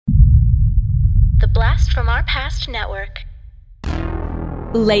Blast from Our Past Network.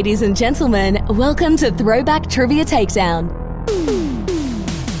 Ladies and gentlemen, welcome to Throwback Trivia Takedown.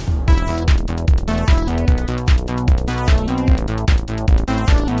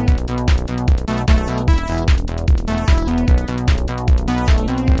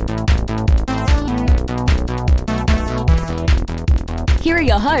 Here are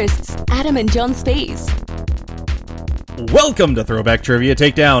your hosts, Adam and John Spees. Welcome to Throwback Trivia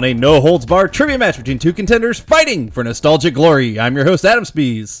Takedown, a no-holds-barred trivia match between two contenders fighting for nostalgic glory. I'm your host, Adam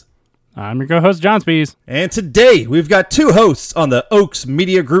Spees. I'm your co-host, John Spees. And today, we've got two hosts on the Oaks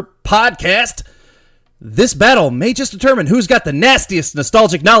Media Group podcast. This battle may just determine who's got the nastiest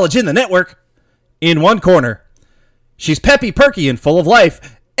nostalgic knowledge in the network. In one corner, she's peppy, perky, and full of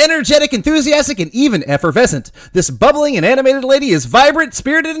life, energetic, enthusiastic, and even effervescent. This bubbling and animated lady is vibrant,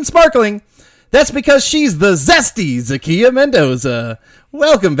 spirited, and sparkling. That's because she's the zesty Zahkia Mendoza.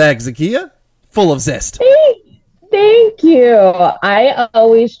 Welcome back, Zahkia. Full of zest. Thank you. I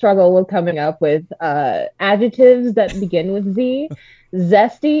always struggle with coming up with adjectives that begin with Z.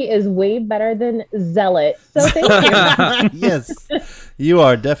 Zesty is way better than zealot. So thank you. Yes, you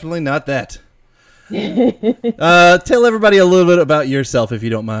are definitely not that. Tell everybody a little bit about yourself, if you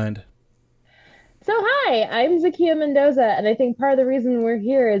don't mind. So hi, I'm Zahkia Mendoza, and I think part of the reason we're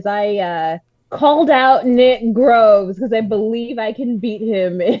here is I called out Nick Groves because I believe I can beat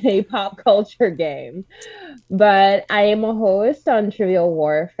him in a pop culture game. But I am a host on Trivial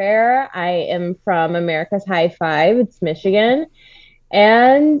Warfare. I am from America's High Five. It's Michigan.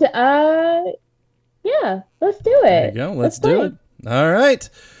 And yeah, let's do it. There you go. Let's do it. All right.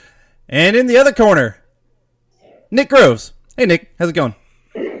 And in the other corner, Nick Groves. Hey, Nick. How's it going?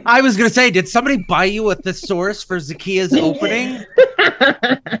 I was going to say, did somebody buy you a thesaurus for Zakia's opening?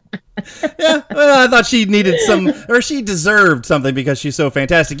 Yeah, well, I thought she needed some, or she deserved something because she's so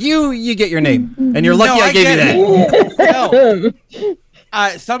fantastic. You get your name, and you're lucky I gave you that.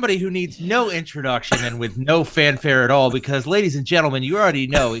 No. Somebody who needs no introduction and with no fanfare at all, because, ladies and gentlemen, you already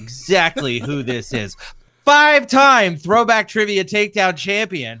know exactly who this is. 5-time Throwback Trivia Takedown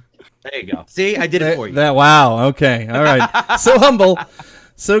champion. There you go. See, I did it for you. Wow. Okay. All right. So humble,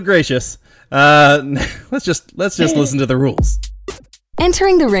 so gracious. Let's just listen to the rules.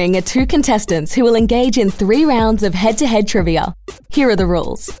 Entering the ring are two contestants who will engage in 3 rounds of head-to-head trivia. Here are the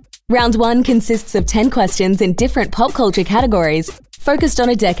rules. Round 1 consists of 10 questions in different pop culture categories, focused on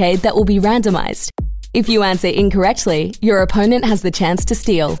a decade that will be randomized. If you answer incorrectly, your opponent has the chance to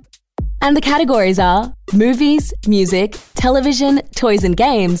steal. And the categories are movies, music, television, toys and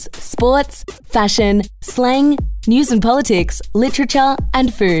games, sports, fashion, slang, news and politics, literature,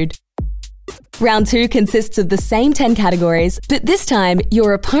 and food. Round 2 consists of the same 10 categories, but this time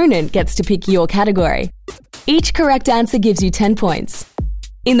your opponent gets to pick your category. Each correct answer gives you 10 points.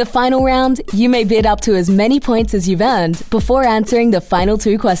 In the final round, you may bid up to as many points as you've earned before answering the final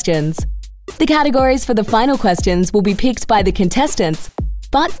 2 questions. The categories for the final questions will be picked by the contestants,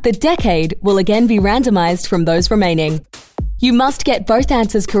 but the decade will again be randomized from those remaining. You must get both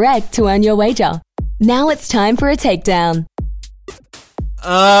answers correct to earn your wager. Now it's time for a takedown.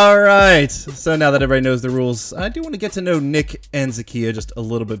 All right. So now that everybody knows the rules, I do want to get to know Nick and Zahkia just a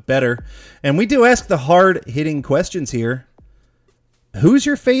little bit better. And we do ask the hard-hitting questions here. Who's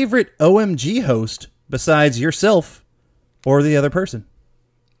your favorite OMG host besides yourself or the other person?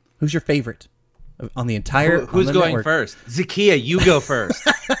 Who's your favorite on the entire Who's the going network? first? Zahkia, you go first.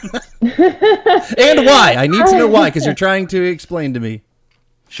 And why? I need to know why, because you're trying to explain to me.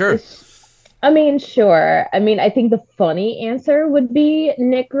 Sure. I mean, sure. I mean, I think the funny answer would be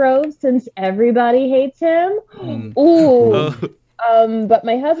Nick Groves, since everybody hates him. Ooh. But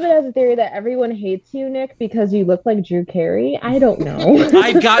my husband has a theory that everyone hates you, Nick, because you look like Drew Carey. I don't know.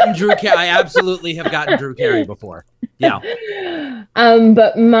 I've gotten Drew Carey. I absolutely have gotten Drew Carey before. Yeah.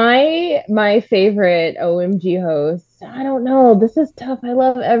 But my favorite OMG host, I don't know. This is tough. I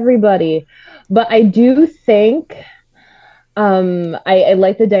love everybody. But I do think I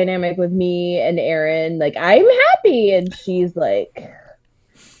like the dynamic with me and Erin. Like, I'm happy, and she's like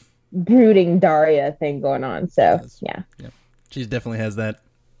brooding Daria thing going on. So yeah. She definitely has that.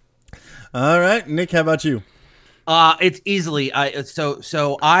 All right, Nick, how about you? It's easily. I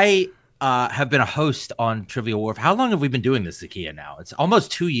have been a host on Trivial Warfare. How long have we been doing this, Zahkia? Now it's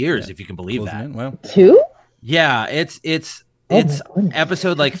almost 2 years, if you can believe that. Well, 2? Yeah, it's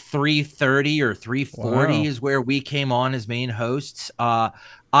episode like 330 or 340 is where we came on as main hosts.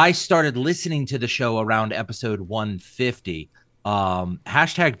 I started listening to the show around episode 150.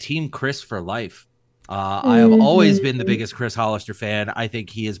 Hashtag Team Chris for life. I have always been the biggest Chris Hollister fan. I think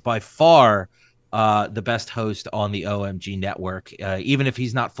he is by far the best host on the OMG network, even if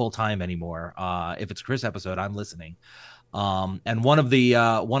he's not full-time anymore. If it's a Chris episode, I'm listening. And one of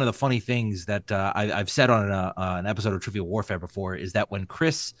the funny things that I've said on an episode of Trivial Warfare before is that when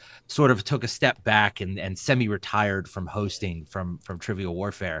Chris sort of took a step back and semi-retired from hosting from Trivial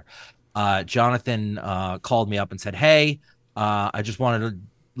Warfare, Jonathan called me up and said, "Hey, I just wanted to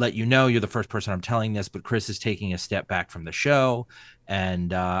let you know, you're the first person I'm telling this, but Chris is taking a step back from the show,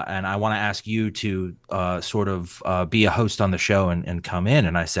 and I want to ask you to sort of be a host on the show and come in."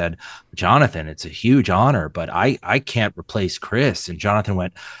 And I said, "Jonathan, it's a huge honor, but I can't replace Chris." And Jonathan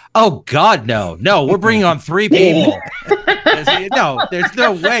went, "Oh God, no, we're bringing on 3 people. No, there's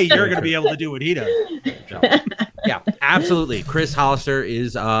no way you're going to be able to do what he does." So, yeah, absolutely. Chris Hollister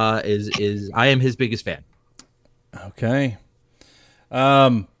is I am his biggest fan. Okay.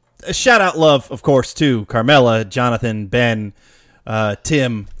 Shout out love, of course, to Carmela, Jonathan, Ben,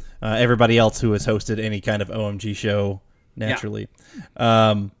 Tim, everybody else who has hosted any kind of OMG show naturally.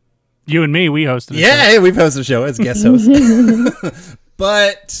 You and me, we hosted Hey, we've hosted a show as guest hosts.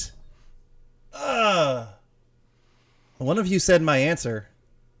 But one of you said my answer.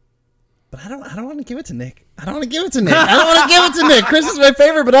 But I don't want to give it to Nick. I don't want to give it to Nick. Chris is my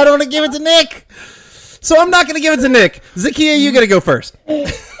favorite, but I don't want to give it to Nick. So I'm not going to give it to Nick. Zahkia, you got to go first.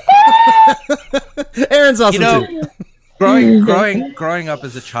 Aaron's awesome too. Growing up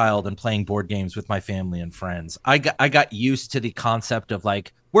as a child and playing board games with my family and friends, I got used to the concept of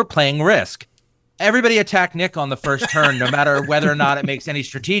like, we're playing Risk. Everybody attack Nick on the first turn, no matter whether or not it makes any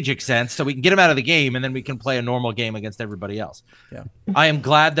strategic sense, so we can get him out of the game, and then we can play a normal game against everybody else. Yeah, I am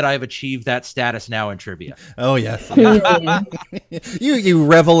glad that I have achieved that status now in trivia. Oh yes, you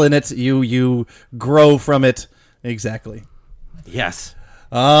revel in it. You grow from it. Exactly. Yes.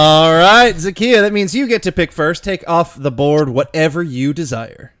 All right, Zahkia, that means you get to pick first. Take off the board whatever you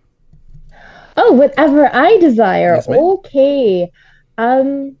desire. Oh, whatever I desire. Yes, ma'am. Okay.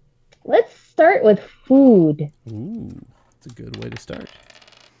 Let's start with food. Ooh, that's a good way to start.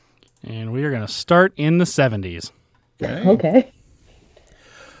 And we are going to start in the 70s. Okay.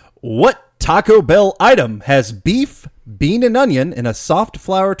 What Taco Bell item has beef, bean, and onion in a soft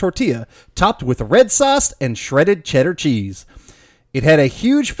flour tortilla topped with red sauce and shredded cheddar cheese? It had a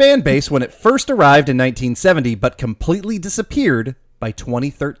huge fan base when it first arrived in 1970, but completely disappeared by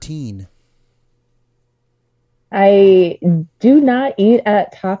 2013. I do not eat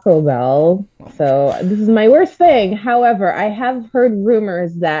at Taco Bell, so this is my worst thing. However, I have heard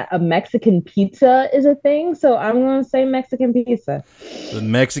rumors that a Mexican pizza is a thing, so I'm going to say Mexican pizza. The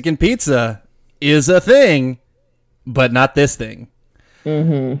Mexican pizza is a thing, but not this thing.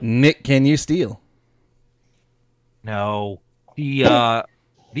 Mm-hmm. Nick, can you steal? No. The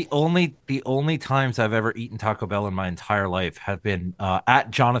only times I've ever eaten Taco Bell in my entire life have been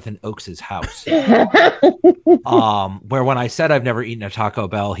at Jonathan Oakes's house. Where when I said I've never eaten a Taco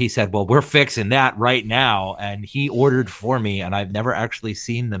Bell, he said, "Well, we're fixing that right now," and he ordered for me, and I've never actually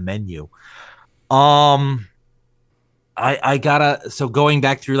seen the menu. I gotta, so going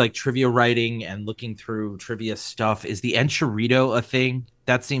back through like trivia writing and looking through trivia stuff, is the enchilada a thing?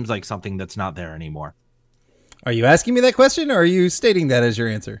 That seems like something that's not there anymore. Are you asking me that question, or are you stating that as your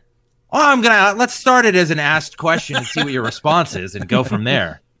answer? Oh, let's start it as an asked question and see what your response is and go from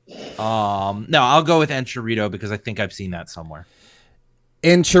there. No, I'll go with enchilada because I think I've seen that somewhere.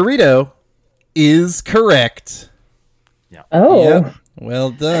 Enchilada is correct. Yeah. Oh. Yep. Well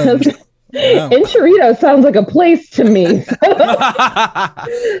done. Wow. Enchilada sounds like a place to me.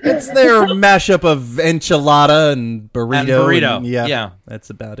 It's their mashup of enchilada and burrito. And yeah. That's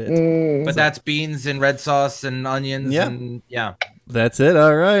about it. But that's beans and red sauce and onions. Yep. And yeah. That's it.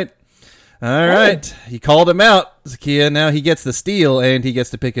 All right. All right. He called him out, Zahkia. Now he gets the steal, and he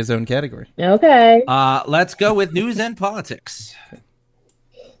gets to pick his own category. Okay. Let's go with news and politics.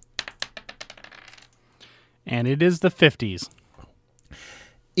 And it is the 50s.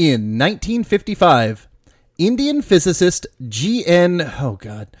 In 1955, Indian physicist G.N. Oh,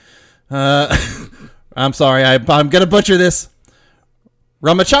 God. I'm sorry. I'm going to butcher this.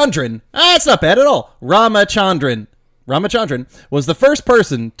 Ramachandran. That's not bad at all. Ramachandran was the first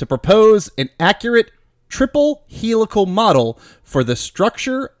person to propose an accurate triple helical model for the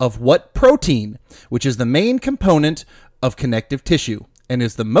structure of what protein, which is the main component of connective tissue and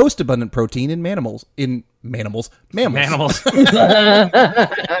is the most abundant protein in mammals.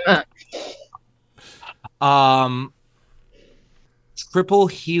 Triple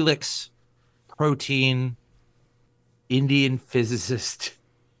helix protein, Indian physicist.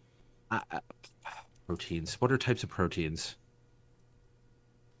 Proteins. What are types of proteins?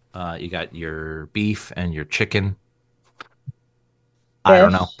 You got your beef and your chicken. I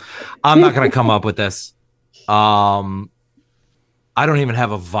don't know. I'm not going to come up with this. I don't even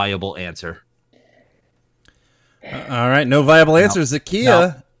have a viable answer. All right, no viable answers.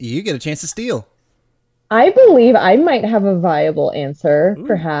 Zahkia, you get a chance to steal. I believe I might have a viable answer,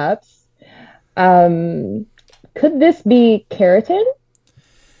 perhaps. Could this be keratin?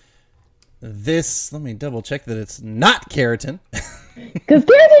 Let me double check that it's not keratin. Because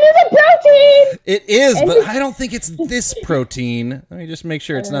keratin is a protein! It is, but I don't think it's this protein. Let me just make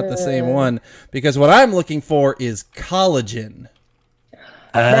sure it's not the same one, because what I'm looking for is collagen.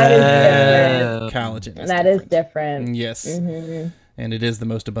 That is different. Collagen. That is different. Yes. Mm-hmm. And it is the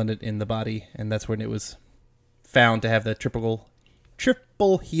most abundant in the body, and that's when it was found to have the triple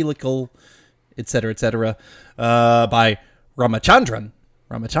helical, etc., by Ramachandran.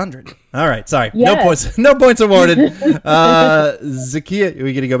 All right, sorry. Yes. No points awarded. Zahkia,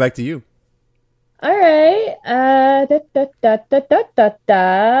 we're going to go back to you. All right.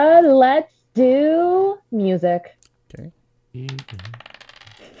 Let's do music. Okay.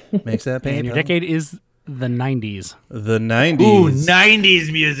 Makes that pain. And your decade is the 90s. The 90s. Ooh,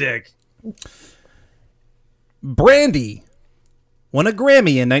 90s music. Brandy won a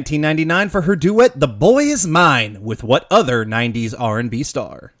Grammy in 1999 for her duet "The Boy Is Mine" with what other 90s R&B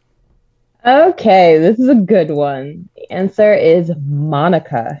star? Okay, this is a good one. The answer is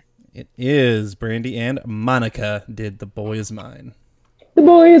Monica. It is. Brandy and Monica did "The Boy Is Mine." The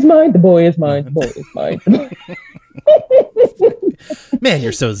boy is mine. The boy is mine. The boy is mine. Man,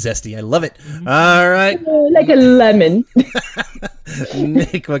 you're so zesty. I love it. All right. Like a lemon.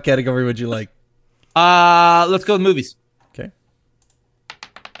 Nick, what category would you like? Let's go with movies. Okay.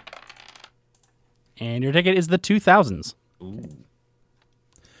 And your decade is the 2000s.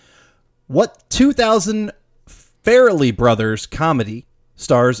 What 2000 Farrelly Brothers comedy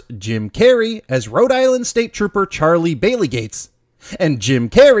stars Jim Carrey as Rhode Island State Trooper Charlie Bailey Gates and Jim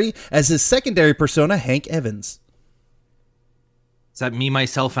Carrey as his secondary persona Hank Evans? Is that Me,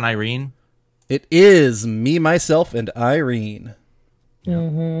 Myself, and Irene? It is Me, Myself, and Irene.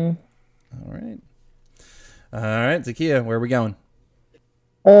 Mm-hmm. All right. All right, Zahkia, where are we going?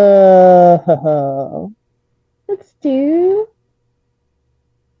 Let's do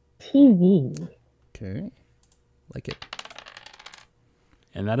TV. Okay. Like it.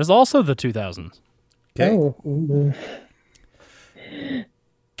 And that is also the 2000s. Okay. Oh.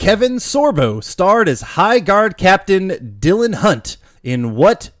 Kevin Sorbo starred as High Guard Captain Dylan Hunt in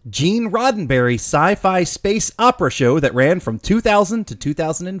what Gene Roddenberry sci-fi space opera show that ran from 2000 to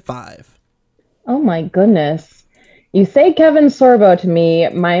 2005? Oh my goodness. You say Kevin Sorbo to me,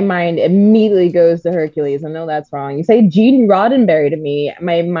 my mind immediately goes to Hercules. I know that's wrong. You say Gene Roddenberry to me,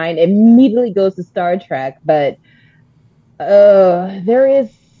 my mind immediately goes to Star Trek. But there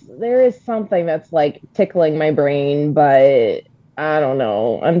is something that's like tickling my brain, but I don't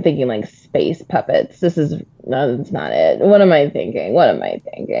know. I'm thinking like space puppets. That's not it. What am I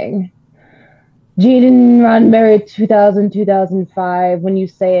thinking? Gene Roddenberry 2000, 2005. When you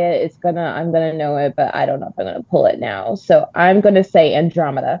say it, I'm gonna know it, but I don't know if I'm gonna pull it now. So I'm gonna say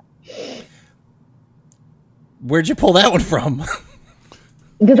Andromeda. Where'd you pull that one from?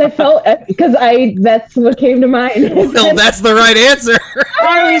 Because that's what came to mind. Well, that's the right answer.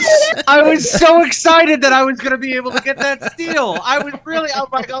 I was so excited that I was going to be able to get that steal. I'm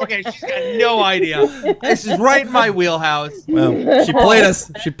like, okay, she's got no idea. This is right in my wheelhouse. Well, she played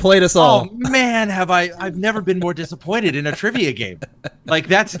us. She played us all. Oh man, I've never been more disappointed in a trivia game. Like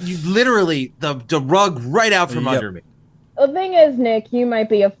that's you literally the rug right out from under me. The thing is, Nick, you might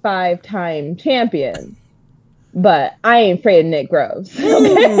be a 5-time champion. But I ain't afraid of Nick Groves.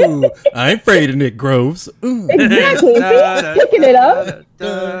 Ooh, I ain't afraid of Nick Groves. Ooh. Exactly. Picking it up.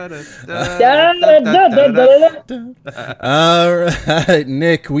 All right,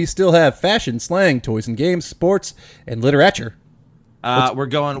 Nick, we still have fashion, slang, toys and games, sports, and literature. We're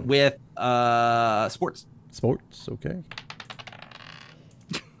going with sports. Sports, okay.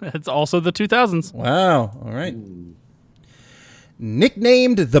 It's also the 2000s. Wow, all right.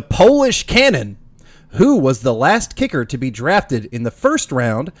 Nicknamed the Polish Cannon, who was the last kicker to be drafted in the first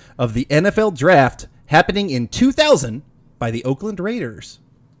round of the NFL draft happening in 2000 by the Oakland Raiders?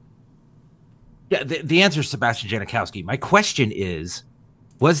 Yeah, the answer is Sebastian Janikowski. My question is,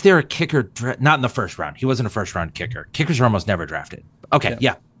 was there a kicker not in the first round? He wasn't a first-round kicker. Kickers are almost never drafted. Okay,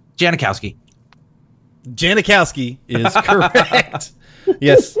 yeah. Janikowski. Janikowski is correct.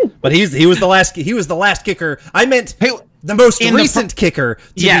 Yes, but he was the last kicker. I meant the most recent kicker to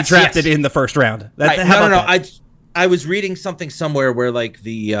be drafted in the first round. I was reading something somewhere where like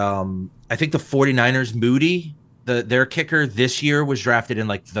the I think the 49ers Moody their kicker this year was drafted in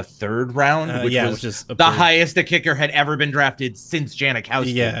like the 3rd round, which was just the highest a kicker had ever been drafted since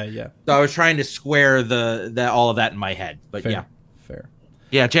Janikowski. Yeah. So I was trying to square all of that in my head, but Fair.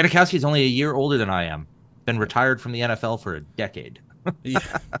 Yeah, Janikowski is only a year older than I am. Been retired from the NFL for a decade.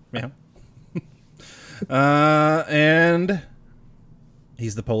 Yeah. And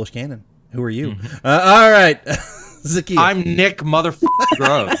he's the Polish Cannon. Who are you? All right, Zahkia. I'm Nick motherfucker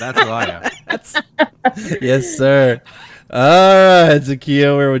Groves. That's who I am. Yes, sir. All right,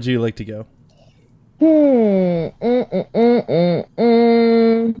 Zahkia, where would you like to go?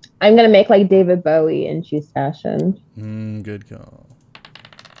 I'm gonna make like David Bowie and choose fashion. Good call.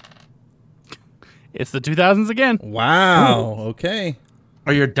 It's the 2000s again. Wow. Okay.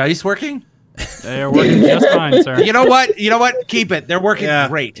 Are your dice working? They are working just fine, sir. You know what? Keep it. They're working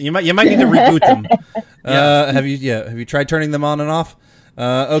great. You might need to reboot them. Have you tried turning them on and off?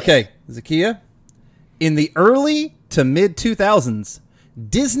 Okay, Zahkia. In the early to mid 2000s,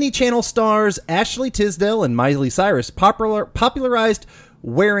 Disney Channel stars Ashley Tisdale and Miley Cyrus popularized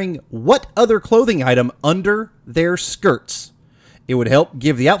wearing what other clothing item under their skirts? It would help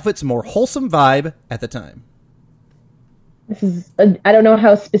give the outfits a more wholesome vibe at the time. This is, I don't know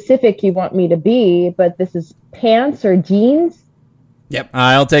how specific you want me to be, but this is pants or jeans? Yep.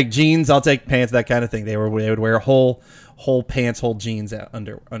 I'll take jeans. I'll take pants, that kind of thing. They would wear whole pants, whole jeans out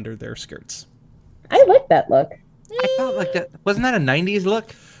under their skirts. I like that look. I felt like that. Wasn't that a 90s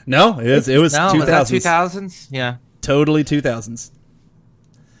look? No, it was 2000s. Was that 2000s? Yeah. Totally 2000s.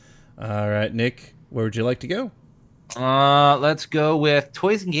 All right, Nick, where would you like to go? Let's go with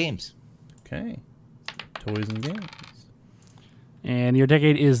toys and games. Okay. Toys and games. And your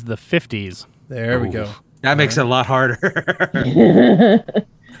decade is the 50s. There we go. That makes it a lot harder.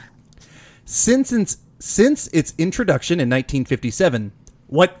 Since its introduction in 1957,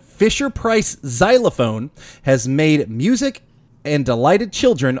 what Fisher-Price xylophone has made music and delighted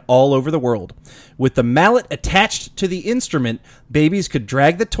children all over the world. With the mallet attached to the instrument, babies could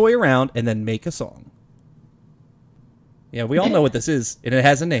drag the toy around and then make a song. Yeah, we all know what this is, and it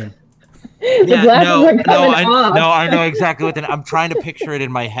has a name. I know exactly what I'm trying to picture it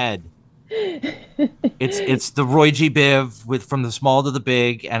in my head. It's the Roy G. Biv from the small to the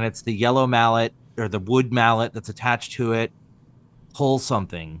big, and it's the yellow mallet or the wood mallet that's attached to it. Pull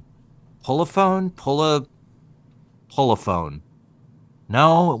something. Pull a phone? Pull a phone.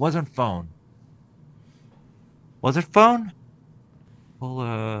 No, it wasn't phone. Was it phone?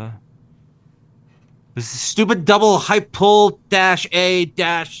 This is stupid double hype pull dash a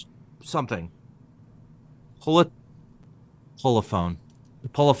dash something. Pull a phone.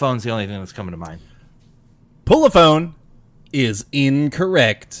 Pull a phone's the only thing that's coming to mind. Pull a phone is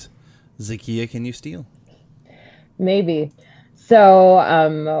incorrect. Zahkia, can you steal? Maybe. So,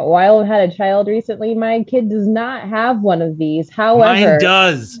 while I've had a child recently, my kid does not have one of these. However, mine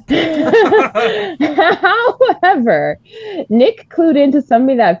does. However, Nick clued into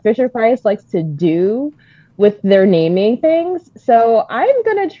something that Fisher-Price likes to do with their naming things. So I'm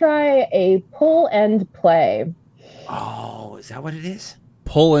going to try a pull and play. Oh, is that what it is?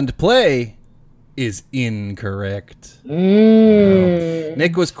 Pull and play is incorrect. No.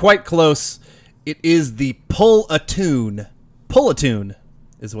 Nick was quite close. It is the pull-a-tune. Pull-a-tune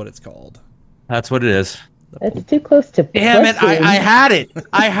is what it's called. That's what it is. That's too close to Damn it, I had it.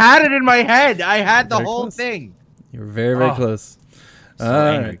 I had it in my head. I had the whole thing. You were very, very close. So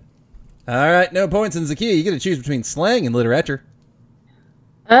angry. All right, no points in Zahkia. You get to choose between slang and literature.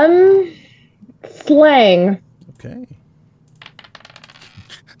 Slang. Okay.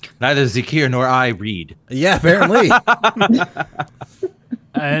 Neither Zahkia nor I read. Yeah, apparently.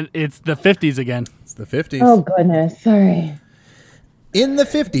 And it's the 50s again. It's the 50s. Oh, goodness. Sorry. In the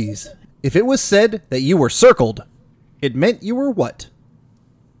 50s, if it was said that you were circled, it meant you were what?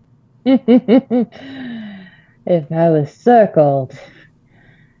 If I was circled.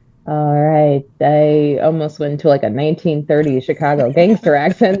 All right. I almost went into like a 1930s Chicago gangster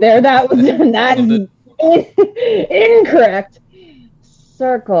accent there. That was not incorrect.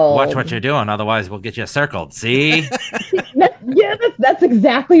 Circled. Watch what you're doing, otherwise we'll get you circled. See? That's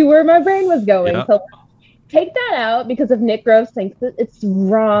exactly where my brain was going. Yep. So take that out because if Nick Groves thinks that it's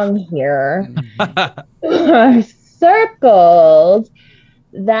wrong here. Circled.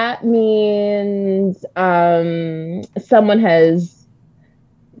 That means someone has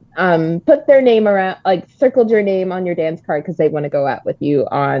put their name around, like circled your name on your dance card because they want to go out with you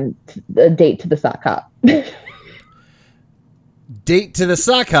on the date to the sock hop. Date to the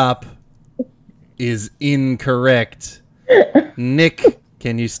sock hop is incorrect. Nick,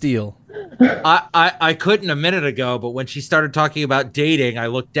 can you steal? I couldn't a minute ago, but when she started talking about dating, I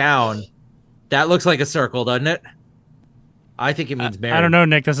looked down. That looks like a circle, doesn't it? I think it means married. I don't know,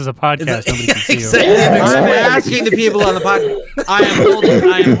 Nick. This is a podcast. Nobody can see you. I'm asking the people on the podcast.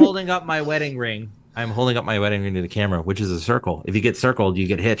 I am holding up my wedding ring. I'm holding up my wedding ring to the camera, which is a circle. If you get circled, you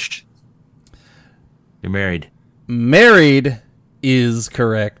get hitched. You're married. Married is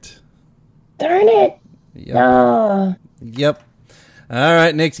correct. Darn it. Yep. No. Yep. All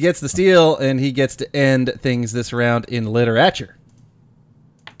right, Nick gets the steal, and he gets to end things this round in literature.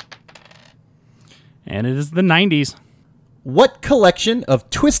 And it is the 90s. What collection of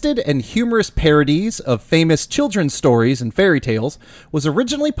twisted and humorous parodies of famous children's stories and fairy tales was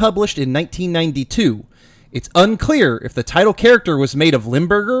originally published in 1992? It's unclear if the title character was made of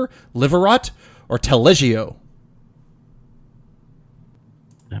Limburger, Liverot, or Taleggio.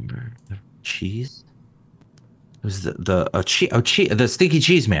 Remember the cheese? It was the Stinky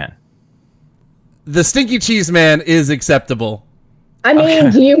Cheese Man. The Stinky Cheese Man is acceptable. I mean,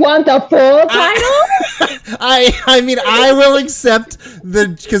 do you want the full title? I mean, I will accept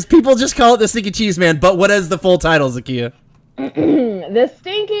because people just call it the Stinky Cheese Man. But what is the full title, Zahkia? The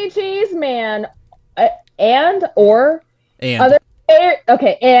Stinky Cheese Man, and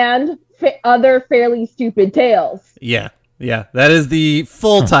other fairly stupid tales. Yeah, that is the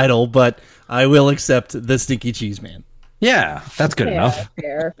full title. But I will accept the Stinky Cheese Man. Yeah, that's good enough.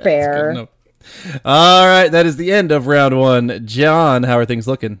 Fair. Good enough. All right, that is the end of round one. John, how are things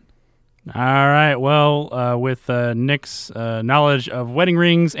looking? All right. Well, with Nick's knowledge of wedding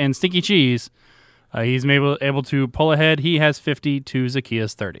rings and stinky cheese, he's able to pull ahead. He has 50 to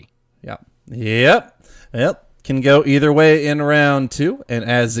Zahkia's 30. Yep. Can go either way in round two. And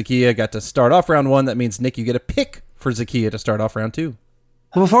as Zahkia got to start off round one, that means, Nick, you get a pick for Zahkia to start off round two.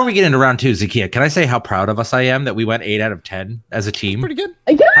 Well, before we get into round two, Zahkia, can I say how proud of us I am that we went 8 out of 10 as a team? Pretty good.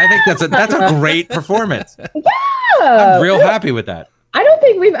 Yeah! I think that's a great performance. Yeah! I'm real happy with that. I don't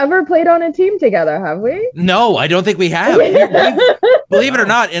think we've ever played on a team together, have we? No, I don't think we have. Believe it or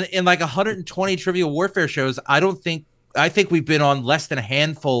not, in like 120 Trivial Warfare shows, I think we've been on less than a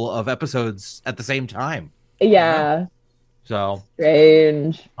handful of episodes at the same time. Yeah. So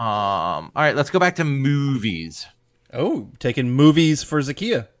strange. All right, let's go back to movies. Oh, taking movies for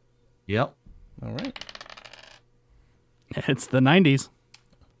Zahkia. Yep. All right. It's the 90s.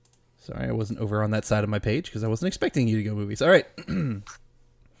 Sorry, I wasn't over on that side of my page because I wasn't expecting you to go movies. All right. In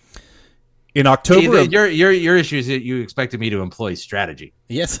October, your issue is that you expected me to employ strategy.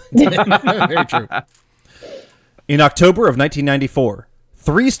 Yes, very true. In October of 1994,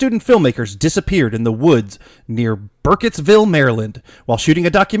 3 student filmmakers disappeared in the woods near Burkittsville, Maryland, while shooting a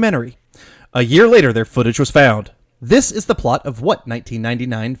documentary. A year later, their footage was found. This is the plot of what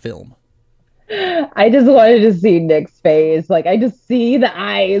 1999 film? I just wanted to see Nick's face. Like, I just see the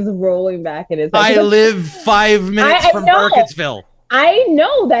eyes rolling back in his head. I live 5 minutes from Burkittsville. I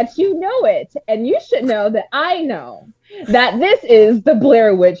know that you know it, and you should know that I know that this is the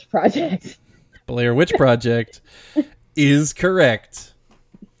Blair Witch Project. Blair Witch Project is correct.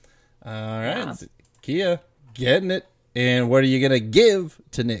 All right, Kia, getting it. And what are you going to give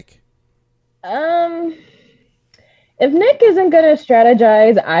to Nick? If Nick isn't going to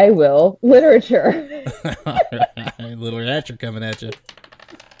strategize, I will. Literature. All right, literature coming at you.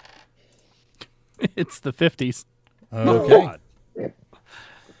 It's the 50s. Okay.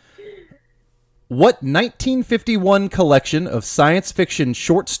 What 1951 collection of science fiction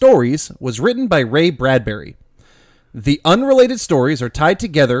short stories was written by Ray Bradbury? The unrelated stories are tied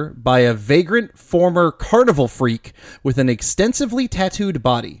together by a vagrant former carnival freak with an extensively tattooed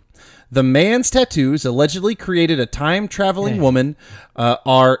body. The man's tattoos, allegedly created a time-traveling woman,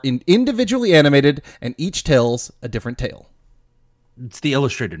 are individually animated, and each tells a different tale. It's The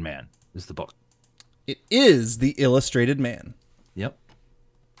Illustrated Man is the book. It is The Illustrated Man. Yep.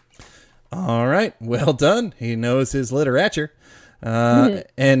 All right. Well done. He knows his literature.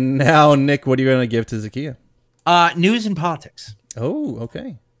 And now, Nick, what are you going to give to Zahkia? News and politics. Oh,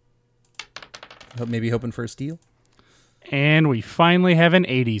 okay. Maybe hoping for a steal. And we finally have an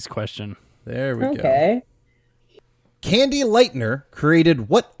 80s question. There we go. Okay. Candy Lightner created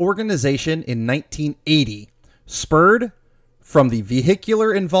what organization in 1980, spurred from the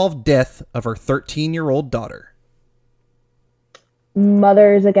vehicular-involved death of her 13-year-old daughter?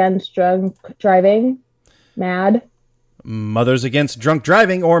 Mothers Against Drunk Driving. MAD. Mothers Against Drunk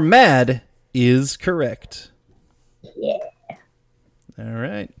Driving, or MAD, is correct. Yeah. All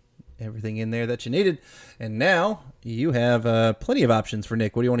right. Everything in there that you needed. And now you have plenty of options for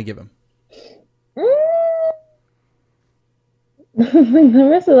Nick. What do you want to give him? The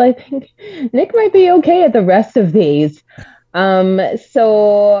rest of, I think Nick might be okay at the rest of these.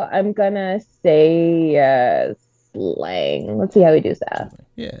 So I'm gonna say slang. Let's see how he does that.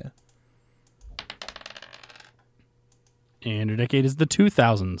 Yeah. And your decade is the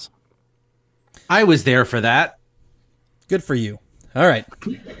 2000s. I was there for that. Good for you. All right.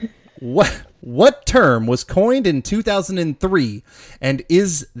 What term was coined in 2003 and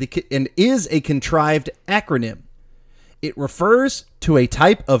is a contrived acronym? It refers to a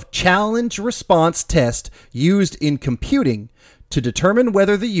type of challenge response test used in computing to determine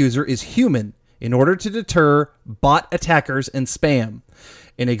whether the user is human in order to deter bot attackers and spam.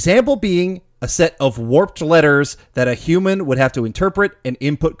 An example being a set of warped letters that a human would have to interpret and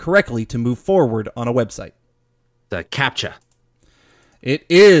input correctly to move forward on a website. The CAPTCHA. It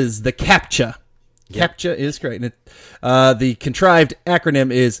is the CAPTCHA. CAPTCHA is correct. The contrived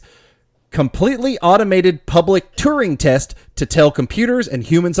acronym is Completely Automated Public Turing Test to Tell Computers and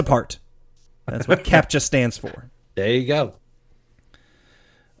Humans Apart. That's what CAPTCHA stands for. There you go.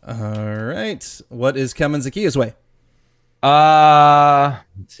 All right. What is coming Zakia's way?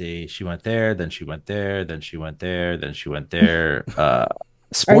 Let's see. She went there, then she went there, then she went there, then she went there.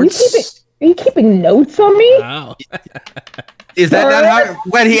 Sports. Are you keeping notes on me? Wow. Is that not how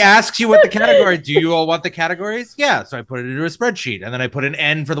when he asks you what the category? Do you all want the categories? Yeah. So I put it into a spreadsheet, and then I put an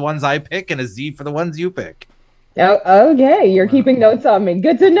N for the ones I pick and a Z for the ones you pick. Oh, okay. You're keeping notes on me.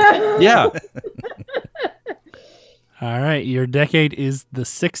 Good to know. Yeah. All right. Your decade is the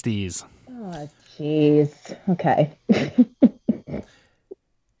 60s. Oh, jeez. Okay.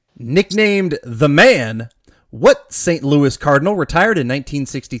 Nicknamed The Man, what St. Louis Cardinal retired in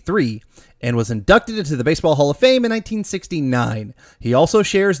 1963 and was inducted into the Baseball Hall of Fame in 1969. He also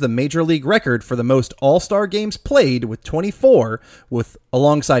shares the Major League record for the most All-Star games played with 24,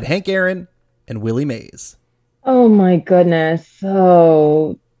 alongside Hank Aaron and Willie Mays. Oh, my goodness.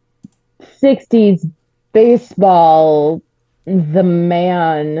 So, 60s baseball, The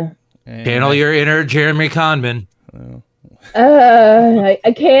Man. Channel your inner Jeremy Conman. I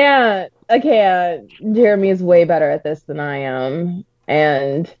can't. Jeremy is way better at this than I am.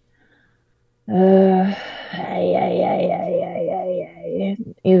 And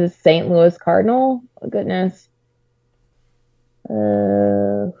he's a St. Louis Cardinal. Oh, goodness.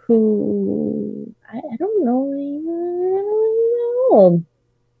 Who? I don't know.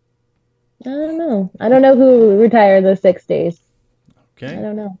 I don't know who retired in the 60s. Okay. I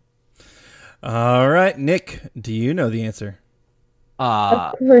don't know. All right, Nick, do you know the answer?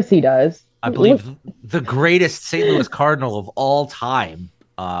 Of course he does. I believe the greatest St. Louis Cardinal of all time,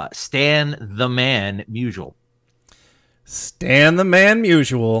 Stan the Man Musial. Stan the Man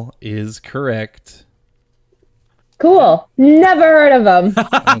Musial is correct. Cool. Never heard of him.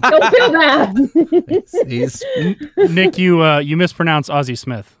 Don't feel bad. He's Nick, you mispronounced Ozzie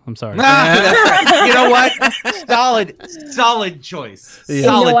Smith. I'm sorry. You know what? Solid choice. Yeah.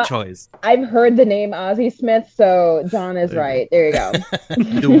 Solid choice. I've heard the name Ozzie Smith, so John is right. There you go.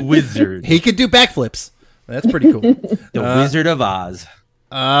 The Wizard. he could do backflips. That's pretty cool. The Wizard of Oz.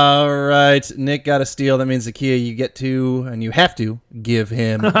 All right, Nick got a steal. That means Zahkia, you get to, and you have to, give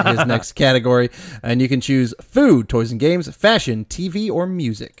him his next category. And you can choose food, toys and games, fashion, TV, or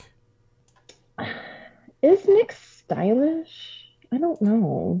music. Is Nick stylish? I don't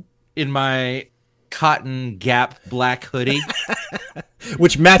know. In my cotton Gap black hoodie.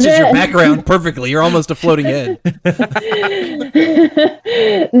 Which matches your background perfectly. You're almost a floating head.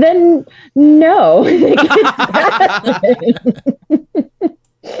 Then no.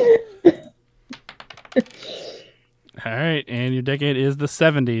 All right, and your decade is the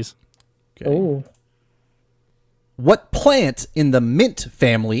 70s. Okay. Oh. What plant in the mint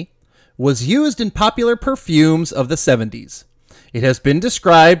family was used in popular perfumes of the 70s? It has been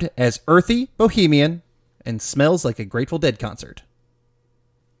described as earthy, bohemian, and smells like a Grateful Dead concert.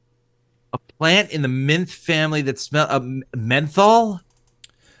 A plant in the mint family that smells menthol?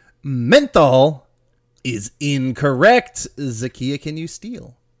 Menthol is incorrect. Zahkia, can you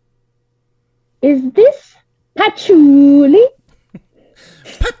steal? Is this patchouli?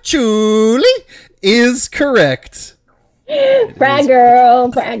 Patchouli is correct. Frat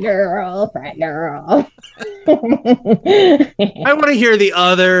girl. I want to hear the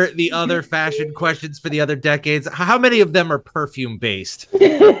other fashion questions for the other decades. How many of them are perfume based?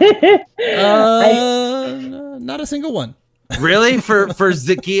 Not a single one. Really? For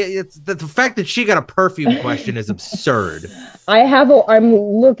Zahkia, it's the fact that she got a perfume question is absurd. I'm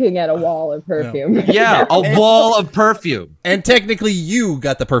looking at a wall of perfume. Yeah, a wall of perfume. And technically, you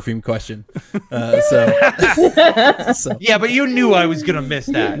got the perfume question. So Yeah, but you knew I was gonna miss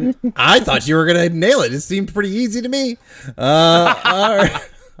that. I thought you were gonna nail it. It seemed pretty easy to me.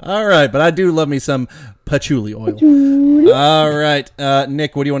 All right, but I do love me some patchouli oil. All right,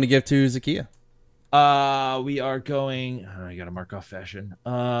 Nick, what do you want to give to Zahkia? We are going. I got to mark off fashion.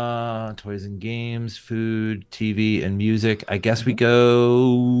 Toys and games, food, TV, and music. I guess we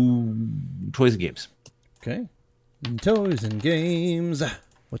go toys and games. Okay. Toys and games.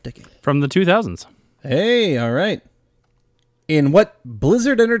 What decade? From the 2000s. Hey, all right. In what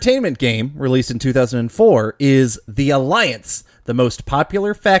Blizzard Entertainment game, released in 2004, is the Alliance the most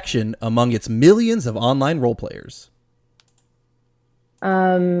popular faction among its millions of online role players?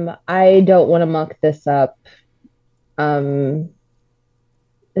 I don't want to muck this up.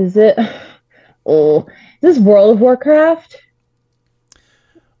 Is it? Oh, is this World of Warcraft?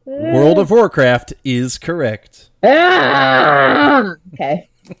 World of Warcraft is correct. Ah! Okay.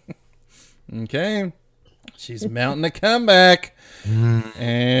 Okay. She's mounting a comeback.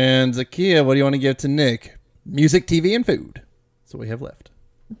 And Zahkia, what do you want to give to Nick? Music, TV, and food. That's what we have left.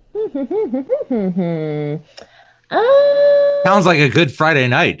 Sounds like a good Friday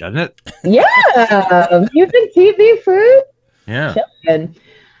night, doesn't it? Yeah. Music, TV, food. Yeah. Chillin'.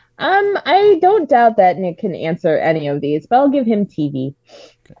 I don't doubt that Nick can answer any of these, but I'll give him TV.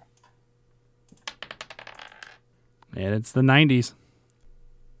 And it's the 90s.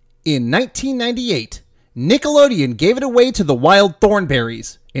 In 1998, Nickelodeon gave it away to the Wild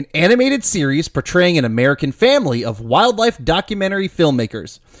Thornberrys, an animated series portraying an American family of wildlife documentary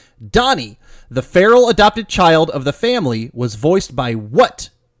filmmakers. Donnie, the feral adopted child of the family, was voiced by what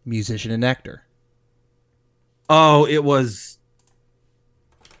musician and actor? Oh, it was.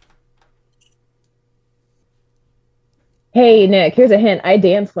 Hey, Nick, here's a hint. I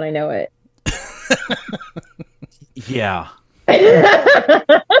dance when I know it. Yeah.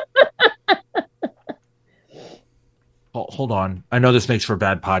 Hold on. I know this makes for a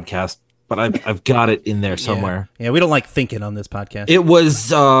bad podcast, but I've got it in there somewhere. Yeah, we don't like thinking on this podcast. It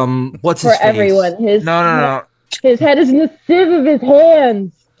was what's his For face? everyone. No. His head is in the sieve of his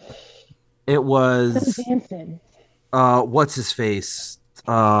hands. It was Dancing. what's his face?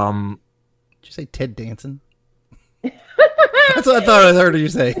 Did you say Ted Danson? That's what I thought I heard you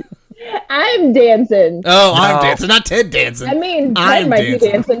say. I'm dancing. Oh, I'm dancing, not Ted Danson. I mean, I'm Ted might be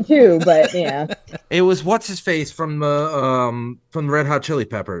dancing too, but yeah. It was what's his face from the Red Hot Chili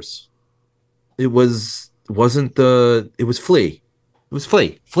Peppers. It was Flea. It was Flea.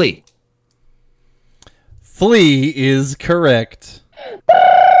 Flea. Flea is correct.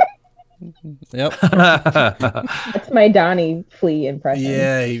 Yep. That's my Donnie Flea impression.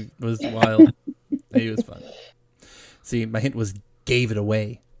 Yeah, he was wild. He was fun. See, my hint was gave it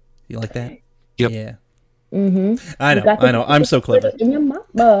away. You like that? Yep. Yeah. Mm-hmm. I know. I'm so clever.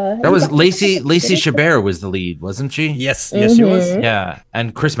 That was Lacey Chabert was the lead, wasn't she? Yes, she was. Yeah,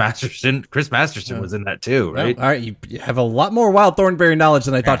 and Chris Masterson was in that too, right? All right, you have a lot more Wild Thornberry knowledge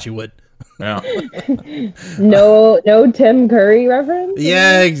than I thought you would. Yeah. No Tim Curry reference?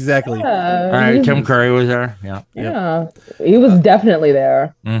 Yeah, exactly. Yeah. All right, Tim Curry was there. Yeah. Yeah. He was definitely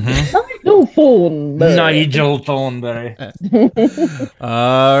there. Nigel Thornberry. Nigel Thornberry.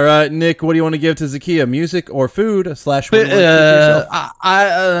 All right, Nick, what do you want to give to Zahkia? Music or food?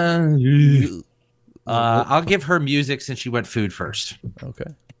 I'll give her music since she went food first.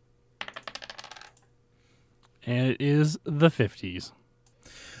 Okay. And it is the 50s.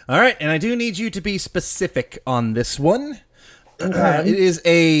 All right, and I do need you to be specific on this one. It is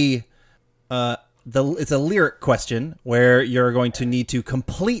it's a lyric question where you're going to need to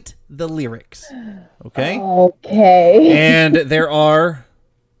complete the lyrics. Okay? Okay. And there are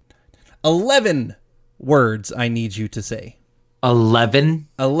 11 words I need you to say. 11?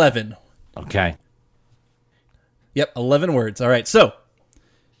 11. Okay. Yep, 11 words. All right, so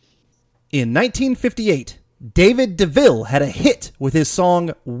in 1958, David DeVille had a hit with his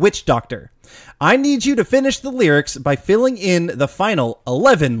song Witch Doctor. I need you to finish the lyrics by filling in the final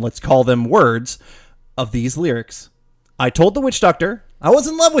 11, let's call them words, of these lyrics. I told the witch doctor I was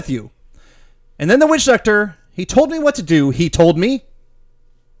in love with you. And then the witch doctor, he told me what to do. He told me.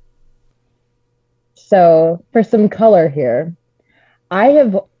 So, for some color here, I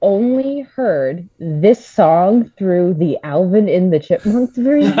have only heard this song through the Alvin and the Chipmunks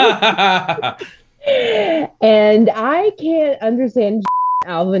version. And I can't understand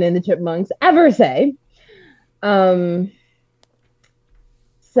Alvin and the Chipmunks ever say.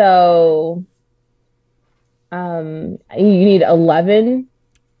 So you need 11.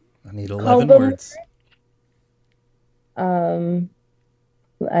 I need 11 words. I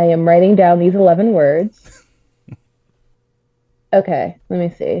am writing down these 11 words. Okay, let me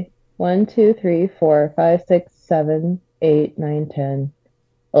see. 1, 2, 3, 4, 5, 6, 7, 8, 9, 10,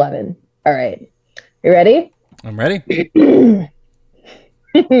 11. All right. You ready? I'm ready.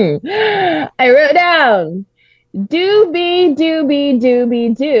 I wrote down doobie doobie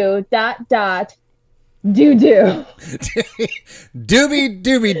doobie doo ... Doo-doo. Doobie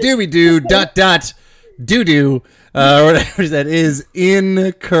doobie doobie doo dot dot doo doo. Whatever that is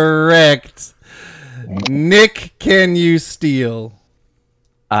incorrect. Nick, can you steal?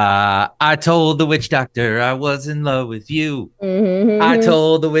 I told the witch doctor I was in love with you. I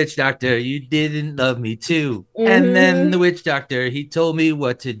told the witch doctor you didn't love me too. And then the witch doctor, he told me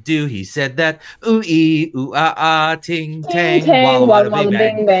what to do. He said that ooh ee ooh ah ah ting tang walla walla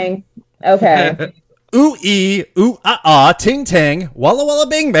bing bang. Okay. Ooh ee ooh ah ah ting tang walla walla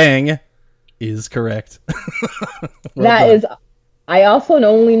bing bang is correct. That is. I also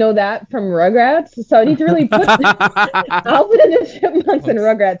only know that from Rugrats, so I need to really put Alvin and the Chipmunks and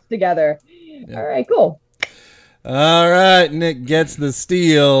Rugrats together. Yeah. All right, cool. All right, Nick gets the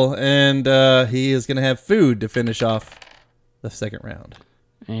steal, and he is going to have food to finish off the second round.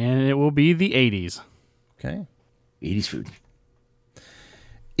 And it will be the 80s. Okay. 80s food.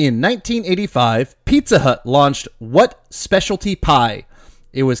 In 1985, Pizza Hut launched what specialty pie?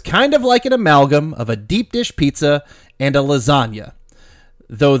 It was kind of like an amalgam of a deep dish pizza and a lasagna.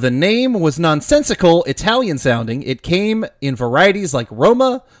 Though the name was nonsensical Italian sounding, it came in varieties like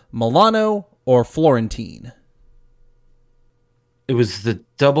Roma, Milano, or Florentine. It was the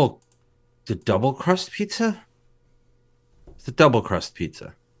double crust pizza? The double crust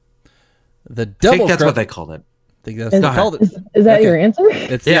pizza. The double I think that's crust, what they called it. I think that's what they called it. Is that your answer?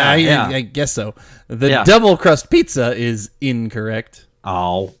 It's, I guess so. The double crust pizza is incorrect.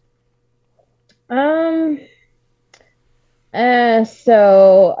 Oh.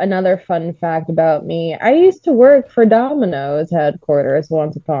 So another fun fact about me, I used to work for Domino's headquarters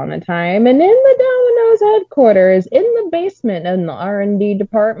once upon a time, and in the Domino's headquarters, in the basement in the R&D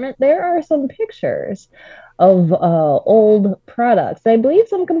department, there are some pictures of old products. I believe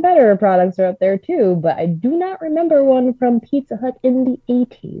some competitor products are up there too, but I do not remember one from Pizza Hut in the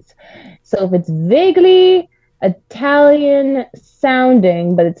 80s. So if it's vaguely Italian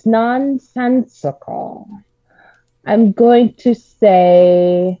sounding, but it's nonsensical, I'm going to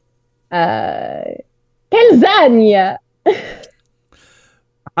say Pizzagna.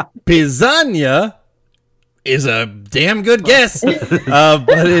 Pizzagna is a damn good guess, but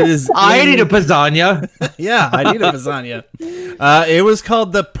it is. I need a pizzagna. Yeah, I need a pizzagna. It was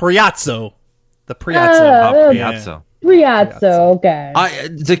called the Priazzo. The Priazzo. Priazzo. Priazzo, okay.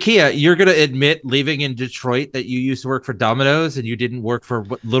 Zahkia, you're going to admit living in Detroit that you used to work for Domino's and you didn't work for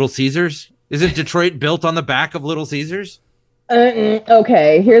Little Caesars? Isn't Detroit built on the back of Little Caesars?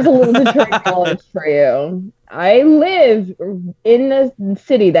 Okay, here's a little Detroit knowledge for you. I live in a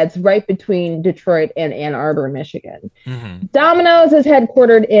city that's right between Detroit and Ann Arbor, Michigan. Mm-hmm. Domino's is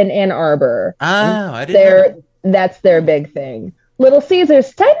headquartered in Ann Arbor. Oh, I didn't know that. That's their big thing. Little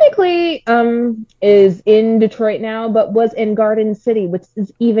Caesars technically is in Detroit now, but was in Garden City, which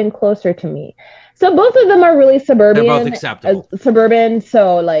is even closer to me. So both of them are really suburban. They're both acceptable. Suburban,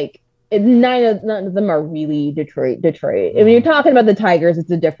 so like none of them are really Detroit. Mm-hmm. When you're talking about the Tigers, it's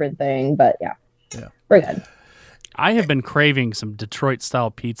a different thing, but yeah. We're good. I have been craving some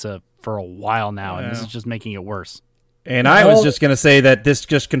Detroit-style pizza for a while now, and this is just making it worse. And I was just going to say that this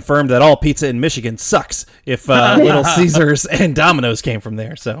just confirmed that all pizza in Michigan sucks if Little Caesars and Domino's came from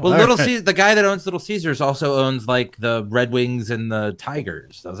there. So, well, the guy that owns Little Caesars also owns like the Red Wings and the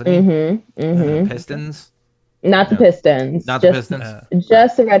Tigers, doesn't he? Mm-hmm. Pistons? Not the Pistons. Not the Pistons?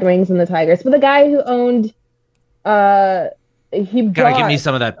 Just the Red Wings and the Tigers. But the guy who owned, he bought gotta give me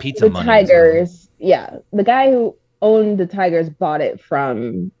some of that pizza money. Tigers. Yeah, the guy who owned the Tigers bought it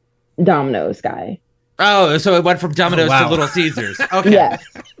from Domino's guy. Oh, so it went from Domino's to Little Caesars. Okay. Yes.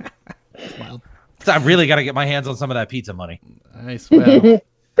 Wow. So I really got to get my hands on some of that pizza money. Nice. Wow.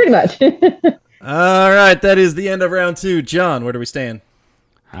 Pretty much. All right, that is the end of round 2. John, where do we stand?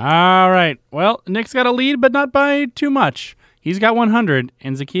 All right. Well, Nick's got a lead, but not by too much. He's got 100,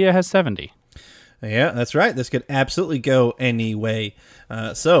 and Zahkia has 70. Yeah, that's right. This could absolutely go any way.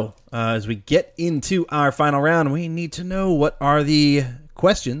 So, as we get into our final round, we need to know what are the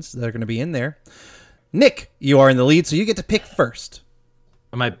questions that are going to be in there. Nick, you are in the lead, so you get to pick first.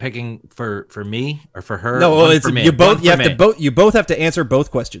 Am I picking for me or for her? No, it's for me. You both. You both have to answer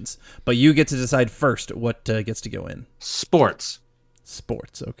both questions, but you get to decide first what gets to go in. Sports,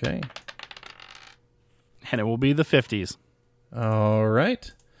 okay. And it will be the 50s. All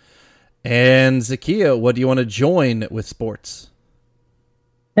right. And Zahkia, what do you want to join with sports?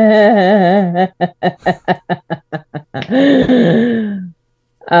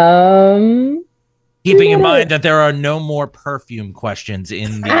 Keeping in mind that there are no more perfume questions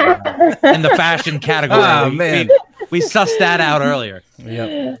in the fashion category. Oh, man. We sussed that out earlier.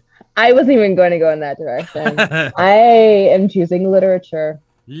 Yep. I wasn't even going to go in that direction. I am choosing literature.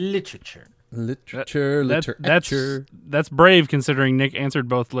 Literature. Literature. That's brave considering Nick answered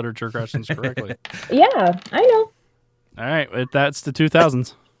both literature questions correctly. Yeah, I know. All right, that's the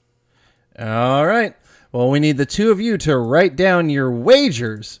 2000s. All right. Well, we need the two of you to write down your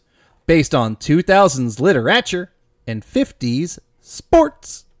wagers based on 2000s literature and 50s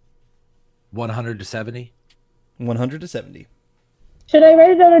sports. 100 to 70. 100 to 70. Should I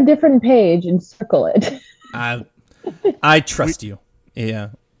write it on a different page and circle it? I trust you. Yeah.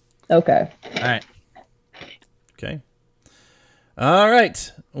 Okay. All right. Okay. All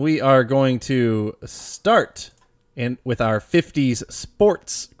right. We are going to start with our 50s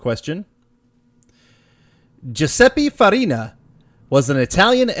sports question. Giuseppe Farina was an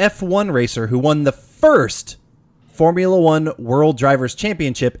Italian F1 racer who won the first Formula One World Drivers'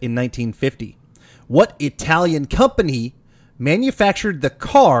 Championship in 1950. What Italian company manufactured the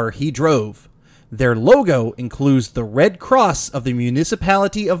car he drove? Their logo includes the Red Cross of the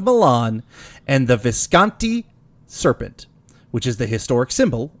municipality of Milan and the Visconti serpent, which is the historic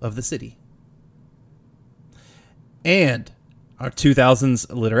symbol of the city. And our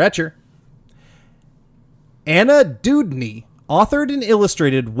 2000s literature. Anna Dewdney authored and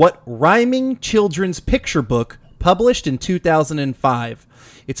illustrated what rhyming children's picture book published in 2005.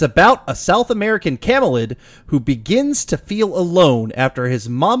 It's about a South American camelid who begins to feel alone after his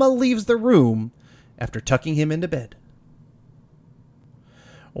mama leaves the room after tucking him into bed.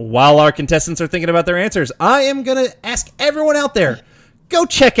 While our contestants are thinking about their answers, I am going to ask everyone out there, go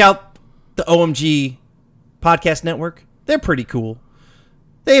check out the OMG Podcast Network. They're pretty cool.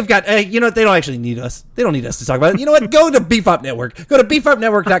 They've got, they don't actually need us. They don't need us to talk about it. You know what? Go to Beef Up Network. Go to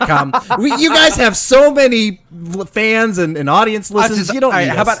beefupnetwork.com. You guys have so many fans and audience listens. You don't need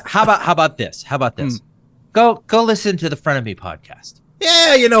us. How about this? Go listen to the Front of Me podcast.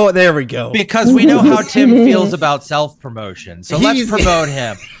 Yeah, you know what? There we go. Because we know how Tim feels about self-promotion. So let's promote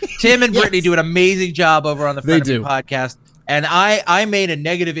him. Tim and Brittany do an amazing job over on the Front of Me podcast. And I made a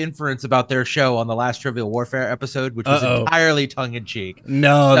negative inference about their show on the last Trivial Warfare episode, which was entirely tongue-in-cheek.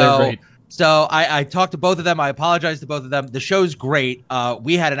 No, they're great. So I talked to both of them. I apologize to both of them. The show's great.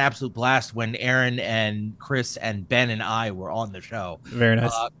 We had an absolute blast when Aaron and Chris and Ben and I were on the show. Very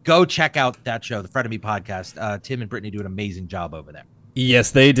nice. Go check out that show, the Front of Me podcast. Tim and Brittany do an amazing job over there.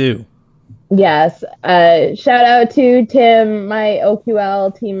 Yes, they do. Yes. Shout out to Tim, my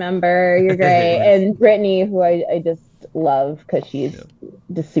OQL team member. You're great. And Brittany, who I just love because she's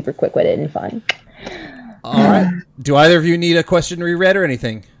just super quick-witted and fun. All right. Do either of you need a question reread or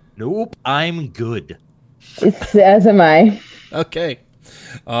anything? Nope. I'm good. As am I. Okay.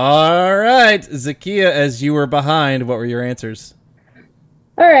 All right. Zahkia, as you were behind, what were your answers?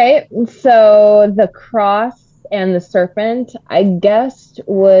 All right. So the cross and the serpent, I guessed,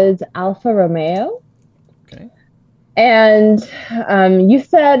 was Alfa Romeo. Okay. And you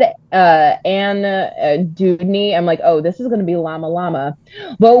said Anna Dewdney. I'm like, oh, this is going to be Llama Llama.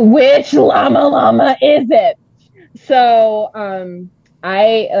 But which Llama is it? So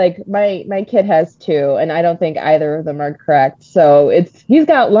I like my kid has two, and I don't think either of them are correct. So he's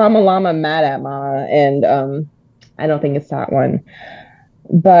got Llama mad at Ma, and I don't think it's that one.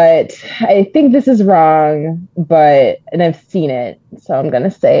 But I think this is wrong, and I've seen it, so I'm going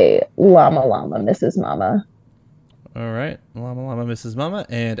to say Llama Mrs. Mama. All right. Llama Mrs. Mama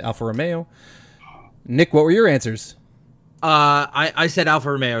and Alfa Romeo. Nick, what were your answers? I said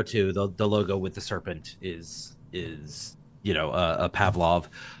Alfa Romeo too. The logo with the serpent is a Pavlov.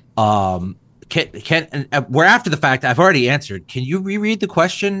 We're after the fact. I've already answered. Can you reread the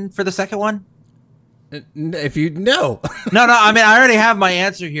question for the second one? If you know. No. I mean, I already have my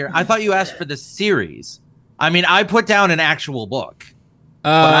answer here. I thought you asked for the series. I mean, I put down an actual book,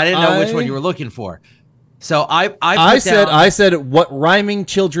 but I didn't know which one you were looking for. So I said what rhyming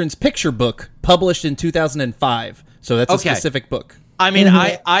children's picture book published in 2005. So that's a specific book. I mean,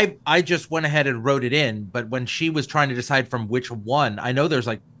 I just went ahead and wrote it in, but when she was trying to decide from which one, I know there's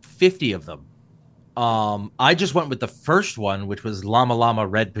like 50 of them. I just went with the first one, which was Llama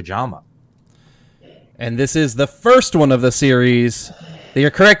Red Pajama. And this is the first one of the series. Your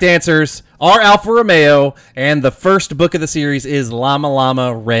correct answers are Alfa Romeo, and the first book of the series is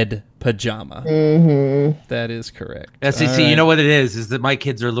Llama Red Pajama. Mm-hmm. That is correct. See, you know what it is that my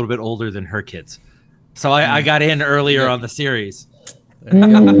kids are a little bit older than her kids. So I got in earlier on the series. There you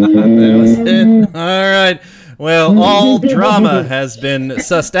go. That was it. All right. Well, all drama has been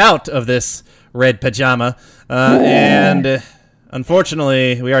sussed out of this Red Pajama. And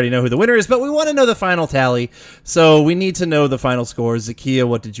unfortunately, we already know who the winner is, but we want to know the final tally. So we need to know the final score. Zahkia,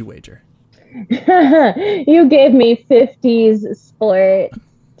 what did you wager? You gave me 50s split.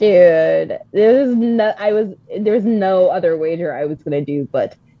 Dude, there was no other wager I was going to do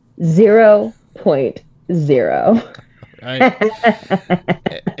but 0.0. Right.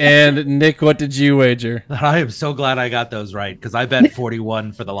 And Nick, what did you wager? I am so glad I got those right because I bet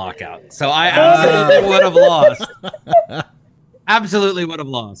 41 for the lockout. So I absolutely would have lost. Absolutely would have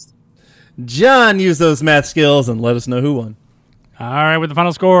lost. John used those math skills and let us know who won. All right, with the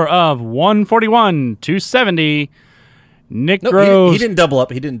final score of 141-70, Nick No, Groves. he didn't double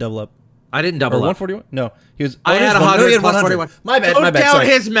up. I didn't Or double up. 141? No. He was. I had 100 plus 41. My bad. Don't doubt Sorry.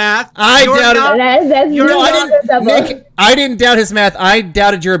 his math. I doubted. Nick, I didn't doubt his math. I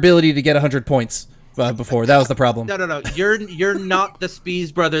doubted your ability to get 100 points before. That was the problem. No. You're not the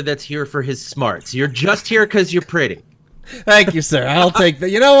Spees brother that's here for his smarts. You're just here because you're pretty. Thank you, sir. I'll take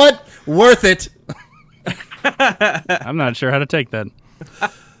that. You know what? Worth it. I'm not sure how to take that.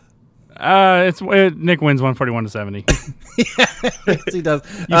 Nick wins 141-70. Yes, he does.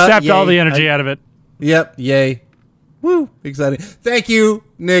 You sapped all the energy out of it. Yep. Yay. Woo. Exciting. Thank you,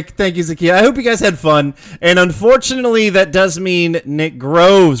 Nick. Thank you, Zahkia. I hope you guys had fun. And unfortunately, that does mean Nick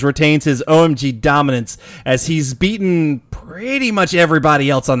Groves retains his OMG dominance as he's beaten pretty much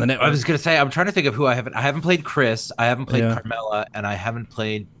everybody else on the network. I was going to say, I'm trying to think of who I haven't. I haven't played Chris. I haven't played Yeah. Carmela. And I haven't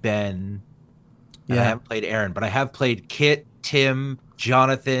played Ben. And Yeah. I haven't played Aaron. But I have played Kit, Tim,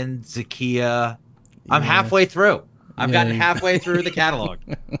 Jonathan, Zahkia. I'm halfway through. I've gotten halfway through the catalog.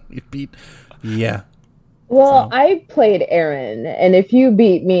 You beat. Yeah. well, I played Aaron, and if you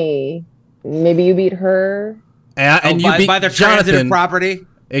beat me, maybe you beat her. And you beat by the Jonathan. transitive property.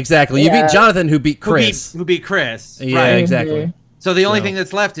 Exactly. You Yeah. beat Jonathan, who beat Chris. Who beat Chris. Yeah, Right. exactly. So the only So- thing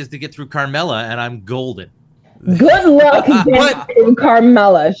that's left is to get through Carmela, and I'm golden. Good luck getting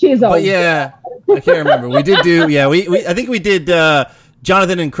Carmela. She's all But yeah, I can't remember. We did do. Yeah, we I think we did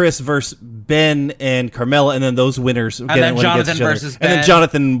Jonathan and Chris versus Ben and Carmela, and then those winners. And then Jonathan versus And then Ben.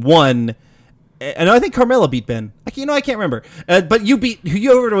 Jonathan won. And I think Carmela beat Ben. I can't remember. But you beat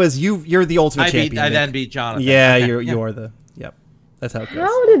whoever it was. You're the ultimate champion. I Nick. then beat Jonathan. Yeah, Okay. you are the. Yep, that's how it goes.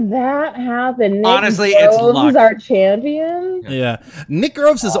 How did that happen? Nick Honestly, it's Groves, luck. our champion. Yeah, Nick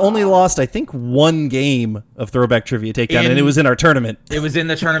Groves has only lost, I think, one game of Throwback Trivia Takedown, and it was in our tournament. It was in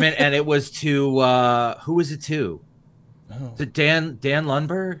the tournament, and it was to who was it to? To Dan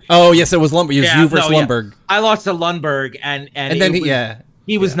Lundberg. Oh yes, it was Lundberg. It was you versus Lundberg. I lost to Lundberg, and then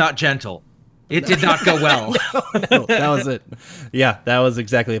he was not gentle. It did not go well. No, that was it. Yeah, that was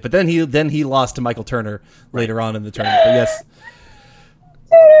exactly it. But then he lost to Michael Turner later on in the tournament. But yes.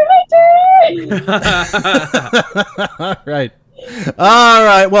 All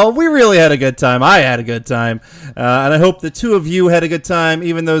right. Well, we really had a good time. I had a good time, and I hope the two of you had a good time.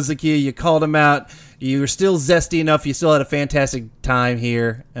 Even though Zahkia, you called him out, you were still zesty enough. You still had a fantastic time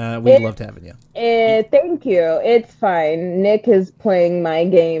here. We loved having you. Thank you. It's fine. Nick is playing my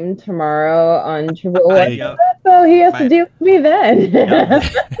game tomorrow on Trivial, so he has to deal with me then.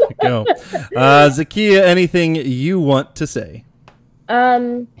 Go, Zahkia. Anything you want to say?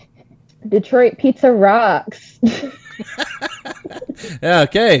 Detroit pizza rocks. Yeah,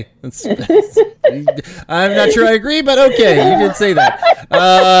 okay. I'm not sure I agree, but okay, you did say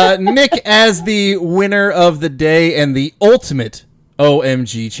that. Nick, as the winner of the day and the ultimate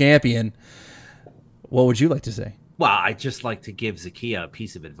OMG champion, what would you like to say? Well, I'd just like to give Zahkia a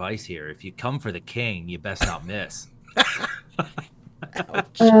piece of advice here. If you come for the king, you best not miss.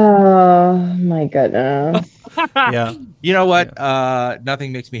 Oh my goodness. Yeah. You know what?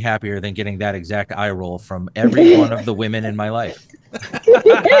 Nothing makes me happier than getting that exact eye roll from every one of the women in my life.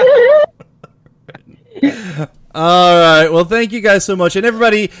 All right. Well, thank you guys so much. And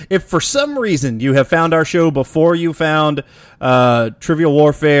everybody, if for some reason you have found our show before you found Trivial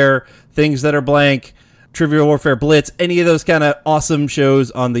Warfare, Things That Are Blank, Trivial Warfare Blitz, any of those kind of awesome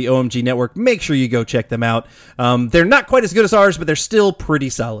shows on the OMG network, make sure you go check them out. They're not quite as good as ours, but they're still pretty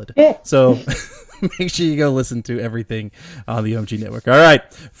solid. So make sure you go listen to everything on the OMG network. All right.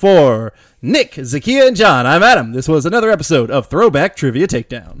 For Nick, Zahkia, and John, I'm Adam. This was another episode of Throwback Trivia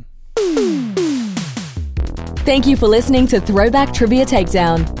Takedown. Thank you for listening to Throwback Trivia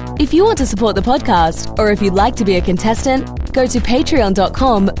Takedown. If you want to support the podcast, or if you'd like to be a contestant, go to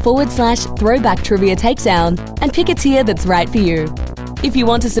patreon.com/Throwback Trivia Takedown and pick a tier that's right for you. If you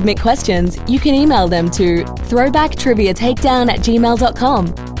want to submit questions, you can email them to throwbacktriviatakedown@gmail.com.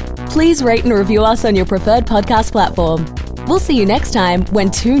 Please rate and review us on your preferred podcast platform. We'll see you next time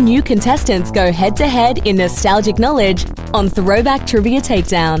when two new contestants go head-to-head in nostalgic knowledge on Throwback Trivia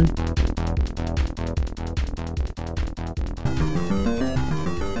Takedown.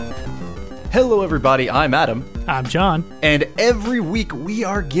 Hello, everybody. I'm Adam. I'm John. And every week we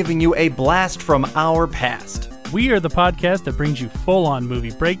are giving you a blast from our past. We are the podcast that brings you full-on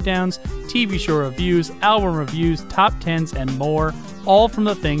movie breakdowns, TV show reviews, album reviews, top 10s, and more, all from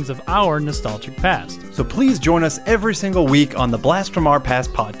the things of our nostalgic past. So please join us every single week on the Blast from Our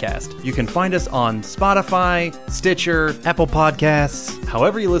Past podcast. You can find us on Spotify, Stitcher, Apple Podcasts.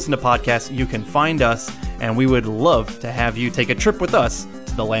 However you listen to podcasts, you can find us, and we would love to have you take a trip with us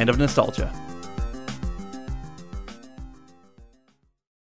to the land of nostalgia.